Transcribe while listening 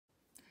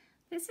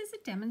This is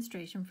a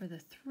demonstration for the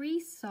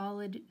 3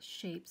 Solid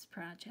Shapes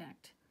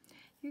project.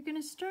 You're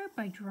going to start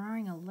by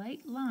drawing a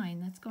light line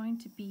that's going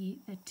to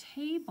be the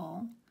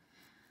table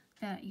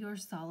that your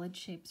solid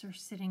shapes are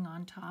sitting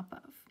on top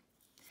of.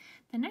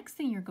 The next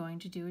thing you're going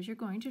to do is you're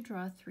going to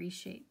draw 3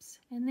 shapes,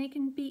 and they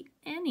can be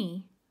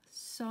any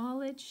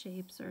solid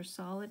shapes or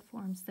solid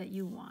forms that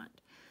you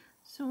want.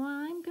 So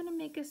I'm going to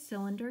make a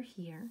cylinder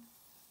here.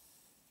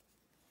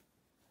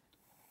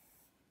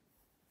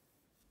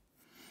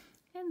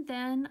 And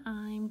then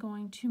I'm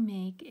going to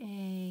make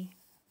a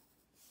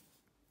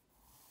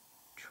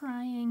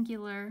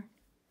triangular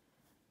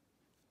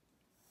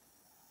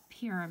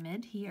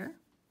pyramid here.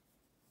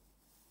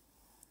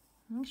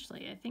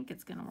 Actually, I think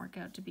it's going to work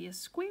out to be a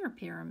square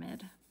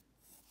pyramid.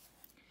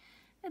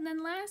 And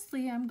then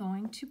lastly, I'm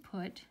going to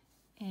put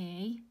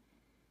a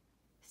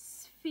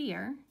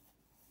sphere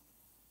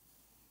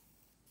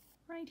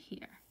right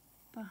here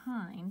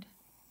behind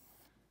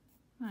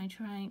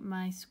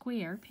my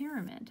square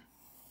pyramid.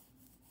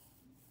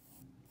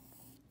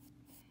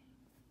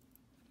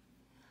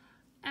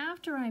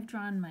 After I've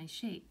drawn my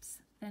shapes,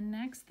 the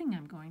next thing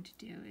I'm going to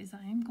do is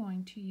I am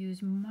going to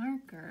use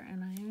marker,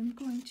 and I am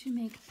going to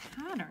make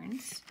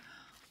patterns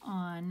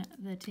on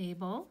the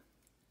table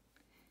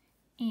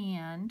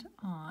and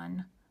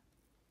on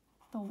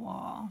the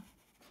wall.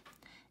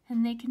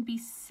 And they can be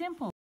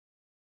simple.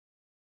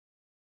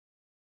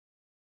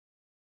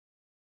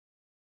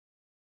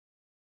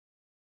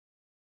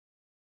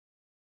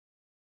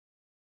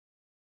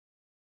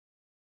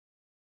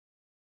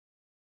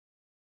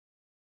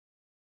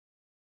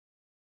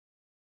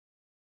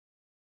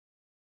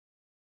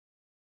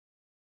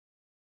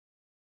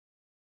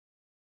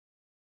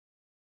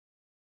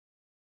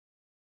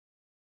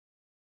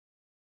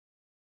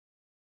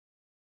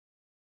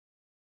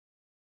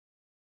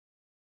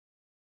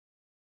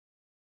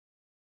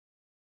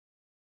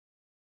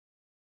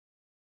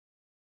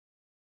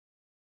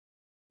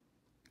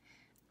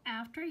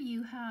 After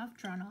you have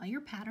drawn all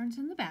your patterns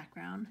in the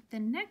background, the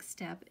next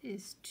step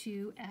is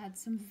to add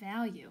some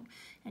value.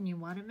 And you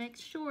want to make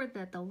sure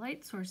that the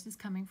light source is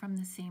coming from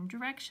the same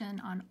direction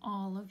on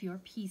all of your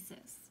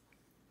pieces.